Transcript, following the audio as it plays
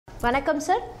வணக்கம்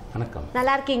சார். வணக்கம்.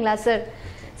 நல்லா இருக்கீங்களா சார்?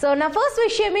 ஸோ நான் ஃபர்ஸ்ட்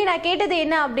விஷயமே நான் கேட்டது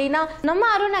என்ன அப்படின்னா, நம்ம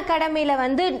அருண் அகாடமியில்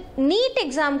வந்து நீட்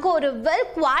எக்ஸாமுக்கு ஒரு வெல்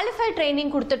குவாலிஃபைட்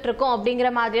ட்ரைனிங் கொடுத்துட்ருக்கோம் அப்படிங்கிற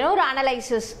மாதிரியான ஒரு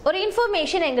அனலைசிஸ், ஒரு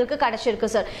இன்ஃபர்மேஷன் எங்களுக்கு கிடச்சிருக்கு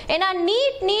சார். ஏன்னா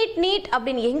நீட்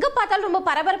அப்படின்னு எங்கே பார்த்தாலும் ரொம்ப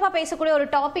பரபரப்பாக பேசக்கூடிய ஒரு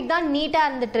டாபிக் தான் நீட்டாக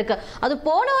இருந்துகிட்ருக்கு. அது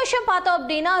போன வருஷம் பார்த்தோம்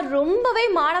அப்படின்னா ரொம்பவே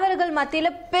மாணவர்கள்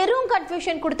மத்தியில் பெரும்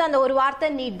கன்ஃபியூஷன் கொடுத்த அந்த ஒரு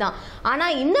வார்த்தை நீட் தான்.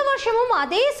 ஆனால் இந்த வருஷமும்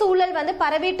அதே சூழல் வந்து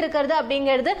பரவிட்டு இருக்கிறது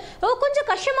அப்படிங்கிறது கொஞ்சம்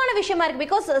கஷ்டமான விஷயமா இருக்குது.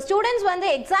 பிகாஸ் ஸ்டூடெண்ட்ஸ் வந்து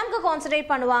எக்ஸாமுக்கு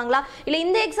கான்சன்ட்ரேட் பண்ணுவாங்களா, இல்ல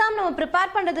இந்த எக்ஸாம் நம்ம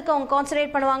ப்ரிப்பேர் பண்றதுக்கு அவங்க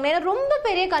கான்சன்ட்ரேட் பண்ணுவாங்களா, ரொம்ப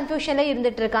பெரிய கன்ஃபியூஷன்ல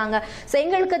இருந்துட்டு இருக்காங்க. ஸோ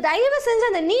எங்களுக்கு தயவு செஞ்சு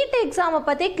அந்த நீட் எக்ஸாமை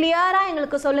பத்தி கிளியரா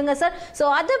எங்களுக்கு சொல்லுங்க சார். ஸோ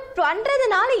அது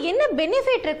பண்றதுனால என்ன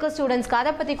பெனிஃபிட் இருக்கு ஸ்டூடெண்ட்ஸ்க்கு,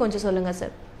 அதை பத்தி கொஞ்சம் சொல்லுங்க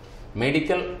சார்.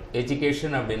 மெடிக்கல்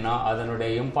எஜுகேஷன் அப்படின்னா அதனுடைய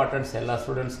இம்பார்ட்டன்ஸ் எல்லா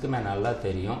ஸ்டூடெண்ட்ஸ்க்குமே நல்லா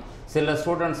தெரியும். சில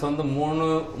ஸ்டூடெண்ட்ஸ் வந்து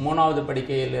மூணாவது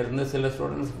படிக்கையிலிருந்து, சில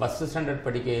ஸ்டூடெண்ட்ஸ் ஃபர்ஸ்ட் ஸ்டாண்டர்ட்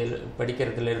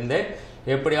படிக்கிறதுலேருந்து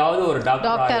எப்படியாவது ஒரு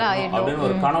டாக்டர் அப்படின்னு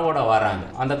ஒரு கனவோட வராங்க.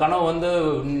 அந்த கனவு வந்து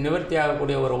நிவர்த்தி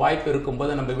ஆகக்கூடிய ஒரு வாய்ப்பு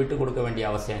இருக்கும்போது நம்ம விட்டு கொடுக்க வேண்டிய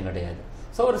அவசியம் கிடையாது.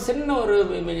 ஸோ ஒரு சின்ன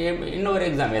இன்னொரு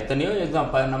எக்ஸாம், எத்தனையோ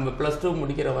எக்ஸாம் நம்ம +2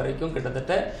 முடிக்கிற வரைக்கும்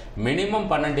கிட்டத்தட்ட மினிமம்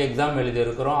 12 எக்ஸாம்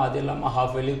எழுதியிருக்கிறோம். அது இல்லாமல்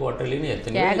ஹாஃப் இயர்லி, குவார்டர்லின்னு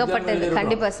எத்தனையோ எக்ஸாம்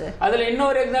எழுதிருக்கோம். அதில்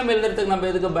இன்னொரு எக்ஸாம் எழுதுறதுக்கு நம்ம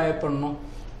எதுக்கு பயப்படணும்?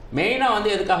 மெயினாக வந்து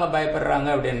எதுக்காக பயப்படுறாங்க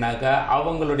அப்படின்னாக்கா,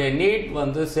 அவங்களுடைய நீட்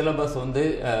வந்து சிலபஸ் வந்து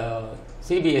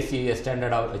சிபிஎஸ்இ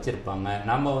ஸ்டாண்டர்டாக வச்சுருப்பாங்க.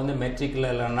 நம்ம வந்து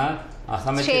மெட்ரிக்கில் இல்லைன்னா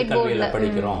சமச்சீர் கல்வியில்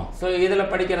படிக்கிறோம். ஸோ இதில்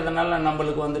படிக்கிறதுனால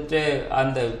நம்மளுக்கு வந்துட்டு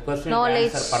அந்த கொஸ்டின்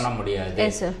ஆன்சர் பண்ண முடியாது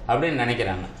அப்படின்னு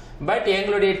நினைக்கிறாங்க. பட்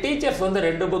எங்களுடைய டீச்சர்ஸ் வந்து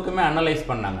 2 புக்குமே அனலைஸ்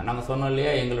பண்ணாங்க. நாங்கள் சொன்னோம்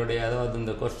இல்லையா, எங்களுடைய அதாவது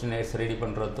இந்த கொஸ்டினர்ஸ் ரெடி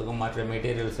பண்ணுறதுக்கும் மற்ற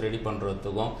மெட்டீரியல்ஸ் ரெடி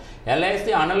பண்ணுறதுக்கும்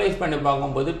எல்லாத்தையும் அனலைஸ் பண்ணி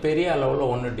பார்க்கும்போது பெரிய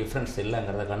அளவில் ஒன்றும் டிஃப்ரென்ஸ்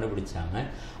இல்லைங்கிறத கண்டுபிடிச்சாங்க.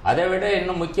 அதை விட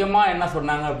இன்னும் முக்கியமாக என்ன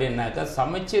சொன்னாங்க அப்படின்னாக்கா,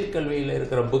 சமச்சீர் கல்வியில்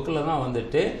இருக்கிற புக்கில் தான்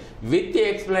வந்துட்டு வித்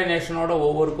எக்ஸ்பிளனேஷனோட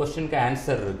ஒவ்வொரு கொஸ்டினுக்கு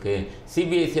ஆன்சர் இருக்குது.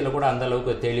 சிபிஎஸ்சியில் கூட அந்த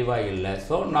அளவுக்கு தெளிவாக இல்லை.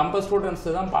 ஸோ நம்ம ஸ்டூடெண்ட்ஸ்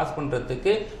தான் பாஸ்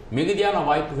பண்ணுறதுக்கு மிகுதியான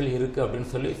வாய்ப்புகள் இருக்குது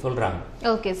அப்படின்னு சொல்கிறாங்க.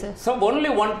 Okay sir. So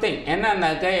only one thing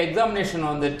என்னன்னாக்கா, எக்ஸாமினேஷன்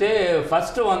வந்துட்டு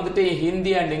ஃபஸ்ட்டு வந்துட்டு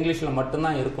ஹிந்தி அண்ட் இங்கிலீஷில்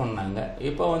மட்டும்தான் இருக்கும்னாங்க.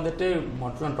 இப்போ வந்துட்டு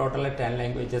மொத்தம் டோட்டலாக 10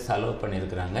 லாங்குவேஜஸ் அலோவ்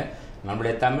பண்ணியிருக்கிறாங்க.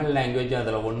 நம்மளுடைய தமிழ் லாங்குவேஜ்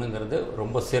அதில் ஒன்றுங்கிறது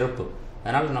ரொம்ப சிறப்பு.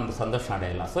 அதனால் நம்ம சந்தோஷம்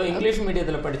அடையலாம். ஸோ இங்கிலீஷ்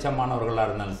மீடியத்தில் படித்த மாணவர்களாக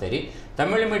இருந்தாலும் சரி,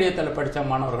 தமிழ் மீடியத்தில் படித்த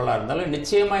மாணவர்களாக இருந்தாலும்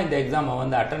நிச்சயமாக இந்த எக்ஸாமை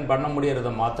வந்து அட்டன் பண்ண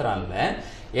முடியறது மாத்திரம் இல்லை.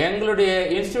 எங்களுடைய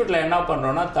இன்ஸ்டியூட்டில் என்ன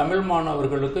பண்ணுறோன்னா, தமிழ்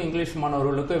மாணவர்களுக்கும் இங்கிலீஷ்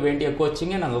மாணவர்களுக்கும் வேண்டிய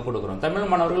கோச்சிங்கை நாங்கள் கொடுக்குறோம். தமிழ்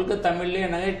மாணவர்களுக்கு தமிழ்லேயே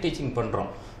நாங்கள் டீச்சிங்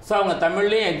பண்ணுறோம். ஸோ அவங்க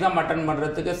தமிழ்லேயும் எக்ஸாம் அட்டன்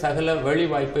பண்ணுறதுக்கு சகல வழி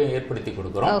வாய்ப்பை ஏற்படுத்தி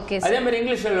கொடுக்குறோம். அதே மாதிரி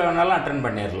இங்கிலீஷில் வேணாலும் அட்டன்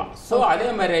பண்ணிடலாம். ஸோ அதே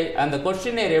மாதிரி அந்த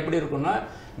கொஸ்டினர் எப்படி இருக்குன்னா,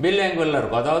 பில்லிங்குவலில்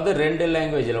இருக்கும். அதாவது 2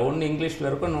 லாங்குவேஜில், ஒன்று இங்கிலீஷில்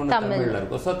இருக்கும், இன்னொன்று தமிழில்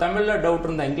இருக்கும். ஸோ தமிழில் டவுட்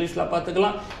இருந்தால் இங்கிலீஷில்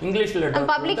பார்த்துக்கலாம், இங்கிலீஷில்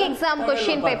பப்ளிக் எக்ஸாம்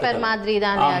கொஸ்டின் பேப்பர் மாதிரி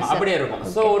தான் அப்படியே இருக்கும்.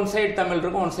 ஸோ ஒன் சைடு தமிழ்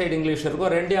இருக்கும், ஒன் சைடு இங்கிலீஷ்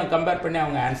இருக்கும். ரெண்டையும் கம்பேர் பண்ணி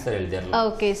அவங்க ஆன்சர் எழுதிடலாம்.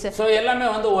 Okay sir. ஸோ எல்லாமே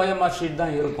வந்து OMR ஷீட்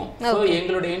தான் இருக்கும். ஸோ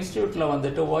எங்களுடைய இன்ஸ்டியூட்டில்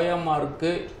வந்துட்டு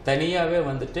OMRக்கு தனியாகவே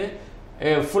வந்துட்டு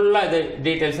ஃபுல்லாக இது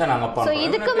டீட்டெயில்ஸாக நாங்கள் பண்ணுறோம். ஸோ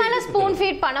இதுக்கு மேலே ஸ்பூன்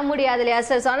ஃபீட் பண்ண முடியாது இல்லையா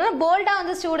சார்? ஸோ அதனால் போல்டாக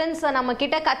வந்து ஸ்டூடெண்ட்ஸ் நம்ம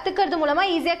கிட்ட கற்றுக்கிறது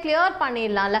மூலமாக ஈஸியாக கிளியர்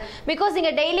பண்ணிடலாம்ல. பிகாஸ்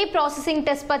நீங்கள் டெய்லி ப்ராசஸிங்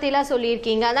டெஸ்ட் பற்றிலாம்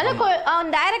சொல்லியிருக்கீங்க. அதனால்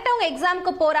டைரெக்டாக அவங்க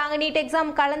எக்ஸாமுக்கு போகிறாங்க, நீட் எக்ஸாம்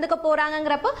கலந்துக்க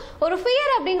போகிறாங்கிறப்போ ஒரு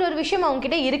ஃபியர் அப்படிங்கிற ஒரு விஷயம் அவங்க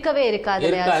கிட்ட இருக்கவே இருக்காது.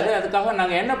 அதுக்காக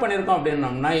நாங்கள் என்ன பண்ணியிருக்கோம்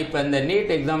அப்படின்னோம்னா, இப்போ இந்த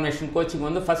நீட் எக்ஸாமினேஷன் கோச்சிங்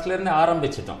வந்து ஃபர்ஸ்ட்லேருந்து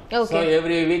ஆரம்பிச்சிட்டோம். ஸோ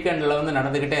எவ்ரி வீக்கெண்டில் வந்து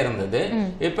நடந்துக்கிட்டே இருந்தது.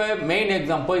 இப்போ மெயின்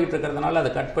எக்ஸாம் போயிட்டு இருக்கிறதுனால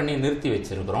அதை கட் பண்ணி நிறுத்தி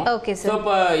வச்சிருக்கிறோம். Okay sir.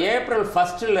 இப்போ ஏப்ரல்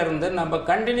 1 இருந்து நம்ம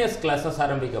கண்டினியூஸ் கிளாஸஸ்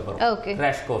ஆரம்பிக்க போறோம்.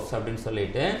 கிராஷ் கோர்ஸ் அப்படின்னு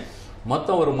சொல்லிட்டு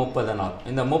மொத்தம் ஒரு 30 நாள்.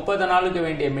 இந்த 30 நாளுக்கு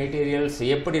வேண்டிய மெட்டீரியல்ஸ்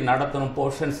எப்படி நடத்தணும்,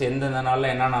 போர்ஷன்ஸ் எந்தெந்த நாளில்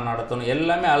என்னென்ன நடத்தணும்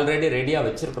எல்லாமே ஆல்ரெடி ரெடியாக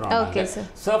வச்சிருக்கிறோம்.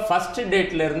 ஸோ ஃபர்ஸ்ட்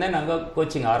டேட்ல இருந்தே நாங்கள்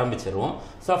கோச்சிங் ஆரம்பிச்சிருவோம்.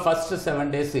 ஸோ ஃபர்ஸ்ட் 7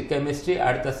 days கெமிஸ்ட்ரி,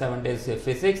 அடுத்த 7 days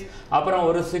ஃபிசிக்ஸ், அப்புறம்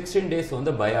ஒரு 16 days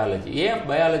வந்து பயாலஜி. ஏன்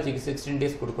பயாலஜிக்கு 16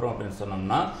 days கொடுக்குறோம் அப்படின்னு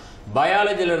சொன்னோம்னா,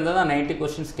 பயாலஜில இருந்து தான் 90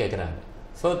 கொஸ்டின்ஸ் கேட்குறாங்க.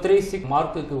 ஸோ 36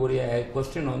 மார்க்குக்கு உரிய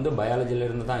கொஸ்டின் வந்து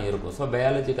பயாலஜிலிருந்து தான் இருக்கும். ஸோ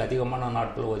பயாலஜிக்கு அதிகமான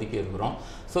நாட்கள் ஒதுக்கி இருக்கிறோம்.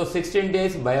 ஸோ 16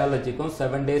 days பயாலஜிக்கும்,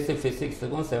 7 days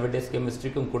ஃபிசிக்ஸுக்கும், 7 days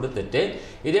கெமிஸ்ட்ரிக்கும் கொடுத்துட்டு,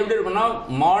 இது எப்படி இருக்குன்னா,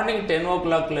 மார்னிங் 10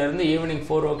 o'clock ஈவினிங்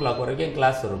 4 o'clock வரைக்கும்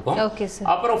கிளாஸ் இருக்கும்.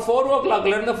 அப்புறம் 4 o'clock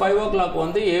 5 o'clock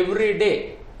வந்து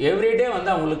எவ்ரிடே வந்து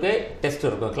அவங்களுக்கு டெஸ்ட்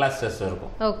இருக்கும், கிளாஸ் டெஸ்ட்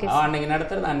இருக்கும். அன்னைக்கு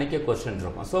நடத்துறது அன்னைக்கே கொஸ்டின்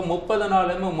இருக்கும். ஸோ 30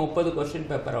 நாளுமே 30 கொஸ்டின்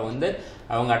பேப்பரை வந்து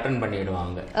அவங்க அட்டன்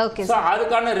பண்ணிடுவாங்க. ஸோ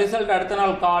அதுக்கான ரிசல்ட் அடுத்த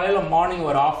நாள் காலையில் மார்னிங்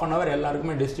ஒரு 1/2 hour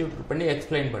எல்லாருக்குமே டிஸ்ட்ரிபியூட் பண்ணி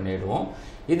எக்ஸ்பிளைன் பண்ணிடுவோம்.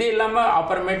 இது இல்லாமல்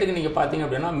அப்புறமேட்டுக்கு நீங்கள் பார்த்தீங்க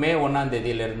அப்படின்னா, மே 1ஆம்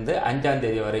தேதியிலிருந்து 5ஆம்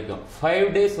தேதி வரைக்கும் 5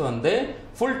 days வந்து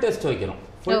ஃபுல் டெஸ்ட் வைக்கிறோம்.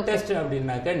 ஃபுல் டெஸ்ட்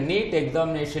அப்படின்னாக்க நீட்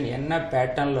எக்ஸாமினேஷன் என்ன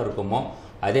பேட்டர்னில் இருக்குமோ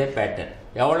அதே பேட்டர்ன்.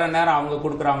 எவ்வளோ நேரம் அவங்க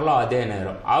கொடுக்குறாங்களோ அதே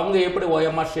நேரம், அவங்க எப்படி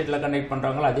OMR ஷீட்டில் கண்டக்ட்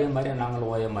பண்ணுறாங்களோ அதே மாதிரி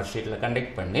நாங்களும் OMR ஷீட்டில்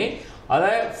கண்டக்ட் பண்ணி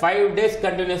அதை 5 days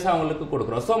கண்டினியூஸாக அவங்களுக்கு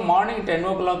கொடுக்குறோம். ஸோ மார்னிங் 10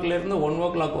 o'clockலேருந்து 1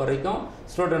 o'clock வரைக்கும்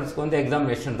ஸ்டூடெண்ட்ஸ்க்கு வந்து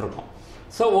எக்ஸாமினேஷன் இருக்கும்.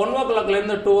 ஸோ 1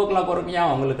 o'clockலேருந்து 2 o'clock வரைக்கும்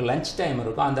அவங்களுக்கு லஞ்ச் டைம்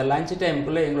இருக்கும். அந்த லஞ்ச்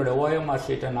டைமுக்குள்ளே எங்களுடைய OMR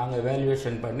ஷீட்டை நாங்கள்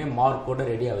வேல்யூவேஷன் பண்ணி மார்க் கூட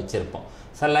ரெடியாக வச்சுருப்போம்.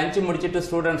 ஸோ லஞ்சு முடிச்சுட்டு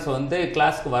ஸ்டூடெண்ட்ஸ் வந்து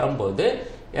கிளாஸ்க்கு வரும்போது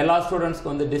எல்லா ஸ்டூடெண்ட்ஸ்க்கு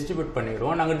வந்து டிஸ்ட்ரிபியூட்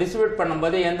பண்ணிடுவோம். நாங்கள் டிஸ்ட்ரிபியூட்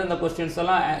பண்ணும்போது எந்தெந்த கொஸ்டின்ஸ்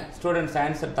எல்லாம் ஸ்டூடெண்ட்ஸ்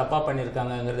ஆன்சர் தப்பாக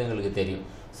பண்ணியிருக்காங்கிறது எங்களுக்கு தெரியும்.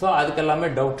 ஸோ அதுக்கெல்லாமே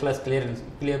டவுட்லெஸ்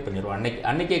கிளியர் பண்ணிடுவோம்.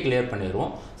 அன்னைக்கே கிளியர்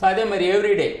பண்ணிடுவோம். ஸோ அதே மாதிரி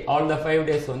எவ்ரிடே ஆல் த 5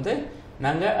 days வந்து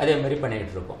நாங்கள் அதே மாதிரி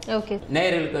பண்ணிகிட்டு இருக்கோம்.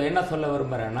 நேயர்களுக்கு என்ன சொல்ல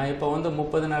விரும்புகிறேன்னா, இப்போ வந்து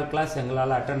 30 நாள் கிளாஸ்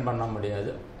எங்களால் அட்டன் பண்ண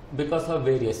முடியாது பிகாஸ் ஆஃப்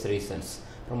வேரியஸ் ரீசன்ஸ்.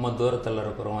 ரொம்ப தூரத்தில்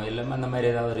இருக்கிறோம், இல்லைன்னா அந்த மாதிரி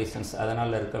ஏதாவது ரீசன்ஸ்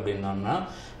அதனால் இருக்குது அப்படின்னோம்னா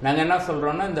நாங்கள் என்ன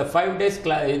சொல்கிறோன்னா, இந்த 5 days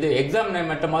இது எக்ஸாம்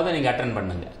மட்டுமாவது நீங்கள் அட்டன்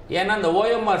பண்ணுங்க. ஏன்னா அந்த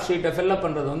OMR ஷீட்டை ஃபில்அப்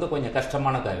பண்ணுறது வந்து கொஞ்சம்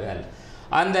கஷ்டமான வேலை.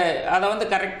 அதை வந்து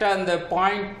கரெக்டாக அந்த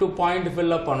பாயிண்ட் டு பாயிண்ட்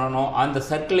ஃபில்அப் பண்ணணும். அந்த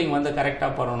சர்க்கிளிங் வந்து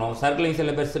கரெக்டாக பண்ணணும். சர்க்கிளிங்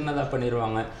சில பேர் சின்னதாக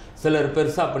பண்ணிடுவாங்க, சிலர்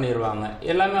பெருசாக பண்ணிடுவாங்க.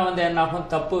 எல்லாமே வந்து என்னாகும்,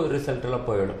 தப்பு ரிசல்ட்டில்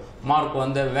போயிடும். மார்க்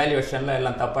வந்து வேல்யூவேஷனில்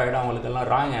எல்லாம் தப்பாகிடும், அவங்களுக்கெல்லாம்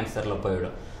ராங் ஆன்சரில்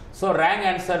போயிடும். ஸோ ரேங்க்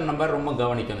ஆன்சர் நம்பர் ரொம்ப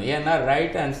கவனிக்கணும். ஏன்னா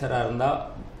ரைட் ஆன்சராக இருந்தால்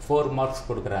 4 மார்க்ஸ்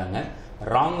கொடுக்குறாங்க,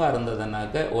 ராங்காக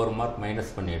இருந்ததுனாக்க 1 மார்க்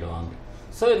மைனஸ் பண்ணிவிடுவாங்க.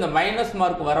 ஸோ இந்த மைனஸ்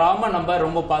மார்க் வராமல் நம்ம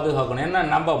ரொம்ப பாதுகாக்கணும். ஏன்னா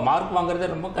நம்ம மார்க் வாங்குறதே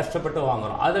ரொம்ப கஷ்டப்பட்டு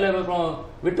வாங்குறோம், அதில்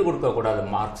விட்டு கொடுக்கக்கூடாது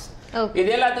மார்க்ஸ். இது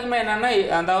எல்லாத்துக்குமே என்னென்னா,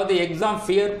 அதாவது எக்ஸாம்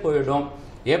ஃபியர் போயிடும்.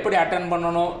 எப்படி அட்டன்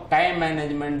பண்ணணும், டைம்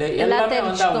மேனேஜ்மெண்ட் எல்லாமே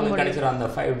வந்து அவங்களுக்கு கிடைச்சிரும் அந்த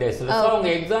 5 daysல. ஸோ அவங்க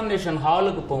எக்ஸாமினேஷன்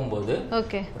ஹாலுக்கு போகும்போது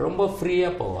ரொம்ப ஃப்ரீயா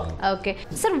போவாங்க. ஓகே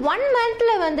சார், 1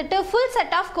 monthல வந்துட்டு ஃபுல்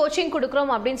செட் ஆஃப் கோச்சிங்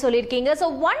கொடுக்குறோம் அப்படின்னு சொல்லியிருக்கீங்க. ஸோ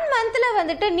 1 monthல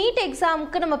வந்துட்டு நீட்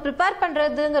எக்ஸாமுக்கு நம்ம ப்ரிப்பேர்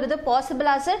பண்றதுங்கிறது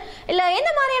பாசிபிளா சார்? இல்லை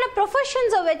எந்த மாதிரியான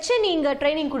ப்ரொஃபஷன்ஸை வச்சு நீங்க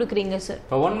ட்ரைனிங் கொடுக்குறீங்க சார்?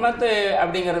 இப்போ 1 month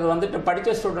அப்படிங்கிறது வந்துட்டு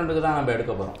படிச்ச ஸ்டூடெண்ட்டுக்கு தான் நம்ம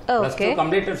எடுக்க போறோம். +2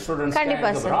 கம்ப்ளீட்டட் ஸ்டூடெண்ட்ஸ்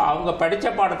எடுக்க போறோம். அவங்க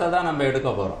படிச்ச பாடத்தை தான் நம்ம எடுக்க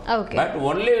போறோம். பட்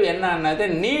ஒன்லி என்னன்னா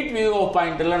நீட் வியூ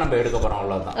பாயிண்ட்ல நம்ம எடுக்க போறோம்,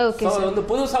 அவ்வளவுதான். சோ வந்து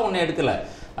புதுசா ஒண்ணு எடுக்கல.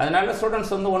 அதனால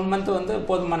ஸ்டூடெண்ட்ஸ் வந்து 1 month வந்து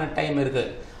போதுமான டைம் இருக்கு.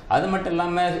 அது மட்டும்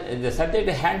இல்லாம இந்த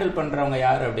சப்ஜெக்ட் ஹேண்டில் பண்றவங்க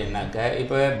யாரு அப்படின்னாக்க,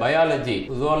 இப்போ பயாலஜி,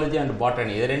 ஜூவாலஜி அண்ட்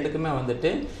பாட்டனி இது ரெண்டுக்குமே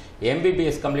வந்துட்டு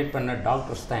MBBS கம்ப்ளீட் பண்ண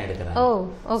டாக்டர்ஸ் தான் எடுக்கிறாங்க.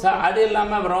 அது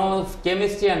இல்லாம அப்புறம்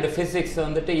கெமிஸ்ட்ரி அண்ட் பிசிக்ஸ்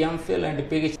வந்துட்டு MPhil அண்ட்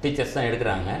PhD டீச்சர்ஸ் தான்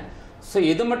எடுக்கிறாங்க. ஸோ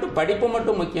இது மட்டும் படிப்பு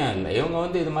மட்டும் முக்கியம் இல்லை, இவங்க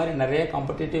வந்து இது மாதிரி நிறைய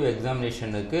காம்படிட்டிவ்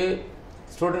எக்ஸாமினேஷனுக்கு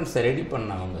ஸ்டூடெண்ட்ஸை ரெடி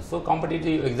பண்ணாங்க. ஸோ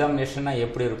காம்படிட்டிவ் எக்ஸாமினேஷன்னா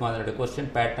எப்படி இருக்கும், அதோட கொஸ்டின்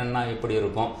பேட்டர்னா எப்படி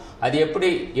இருக்கும், அது எப்படி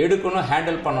எடுக்கணும்,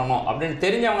 ஹேண்டில் பண்ணணும் அப்படின்னு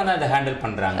தெரிஞ்சவங்க தான் அதை ஹேண்டில்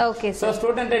பண்ணுறாங்க. ஸோ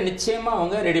ஸ்டூடெண்ட்டை நிச்சயமாக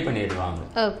அவங்க ரெடி பண்ணிடுவாங்க.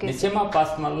 நிச்சயமாக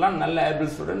பாஸ் பண்ணலாம். நல்ல ஏபிள்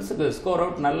ஸ்டூடெண்ட்ஸுக்கு ஸ்கோர்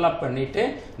அவுட் நல்லா பண்ணிட்டு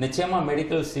நிச்சயமாக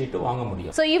மெடிக்கல் சீட்டு வாங்க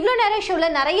முடியும். ஸோ இவ்வளோ நேரம்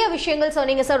ஷோவில் நிறைய விஷயங்கள்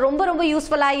சொன்னீங்க சார், ரொம்ப ரொம்ப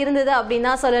யூஸ்ஃபுல்லாக இருந்தது அப்படின்னு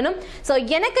தான் சொல்லணும். ஸோ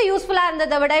எனக்கு யூஸ்ஃபுல்லாக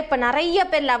இருந்ததை விட இப்போ நிறைய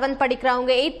பேர் 11th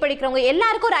படிக்கிறவங்க, 8th படிக்கிறவங்க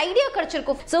எல்லாருக்கும் ஒரு ஐடியா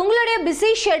கிடைச்சிருக்கும். ஸோ உங்களுடைய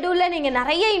பிஸி ஷெடியூலில் நீங்கள்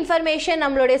நிறைய இன்ஃபர்மேஷன்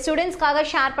நம்மளுடைய ஸ்டூடெண்ட்ஸ்க்காக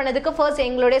ஷேர் பண்ணதுக்கு ஃபர்ஸ்ட்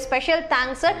எங்களுடைய ஸ்பெஷல்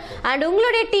தேங்க்ஸ் சார். அண்ட்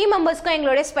உங்களுடைய டீம் மெம்பர்ஸ்க்கும்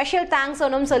எங்களுடைய ஸ்பெஷல் தேங்க்ஸ்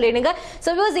ஒன்றும் சொல்லிடுங்க. ஸோ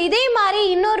பிகாஸ் இதே மாதிரி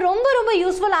இன்னொரு ரொம்ப ரொம்ப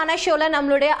யூஸ்ஃபுல்லான ஷோவில்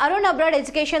நம்மளுடைய அருண் அப்ராட்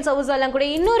எஜுகேஷன் சர்வீஸ் எல்லாம் கூட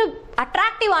இன்னொரு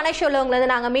அட்ராக்டிவான ஷோவில் உங்களை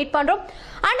வந்து நாங்கள் மீட் பண்ணுறோம்.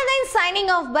 And then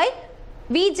signing off by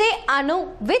VJ Anu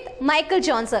with Michael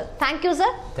Johnson. Thank you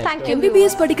sir. Thank you.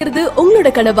 MBBS படிக்கிறது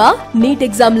உங்களோட கனவா? நீட்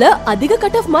எக்ஸாம்ல அதிக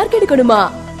கட் ஆஃப் மார்க் எடுக்கணுமா?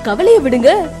 கவலையை விடுங்க.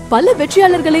 பல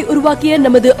வெற்றியாளர்களை உருவாக்கிய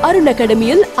நமது அருண்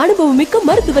அகாடமியில் அனுபவமிக்க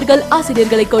மருத்துவர்கள்,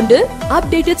 ஆசிரியர்களை கொண்டு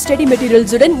அப்டேட்டட் ஸ்டடி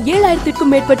மெட்டீரியல்ஸுடன்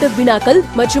 7000க்கும் மேற்பட்ட வினாக்கள்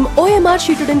மற்றும் OMR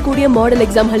ஷீட்டுடன் கூடிய மாடல்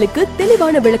எக்ஸாம்களுக்கு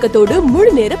தெளிவான விளக்கத்தோடு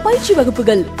முழு நேர பயிற்சி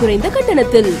வகுப்புகள் குறைந்த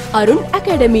கட்டணத்தில். Arun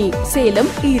academy,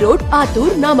 Salem, Erode,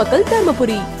 Attur, Namakkal,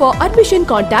 Dharmapuri. For admission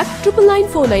contact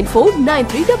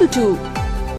 9994949322.